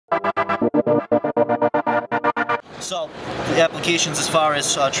So, the applications as far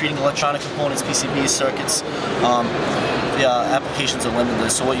as treating electronic components, PCBs, circuits, the applications are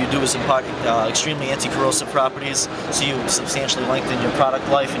limitless. So what you do is impart extremely anti-corrosive properties, so you substantially lengthen your product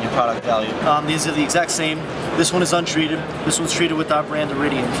life and your product value. These are the exact same. This one is untreated. This one's treated with our brand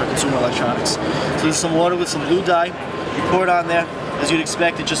Aridion for consumer electronics. So there's some water with some blue dye. You pour it on there. As you'd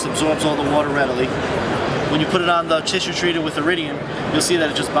expect, it just absorbs all the water readily. When you put it on the tissue treated with Aridion, you'll see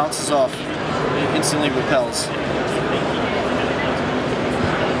that it just bounces off. It instantly repels.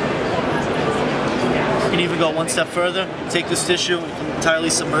 You can even go one step further, take this tissue and entirely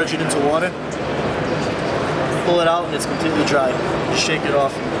submerge it into water, pull it out, and it's completely dry. Just shake it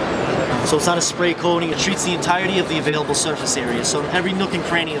off. So it's not a spray coating, it treats the entirety of the available surface area. So every nook and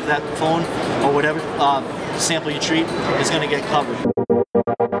cranny of that phone or whatever sample you treat is going to get covered.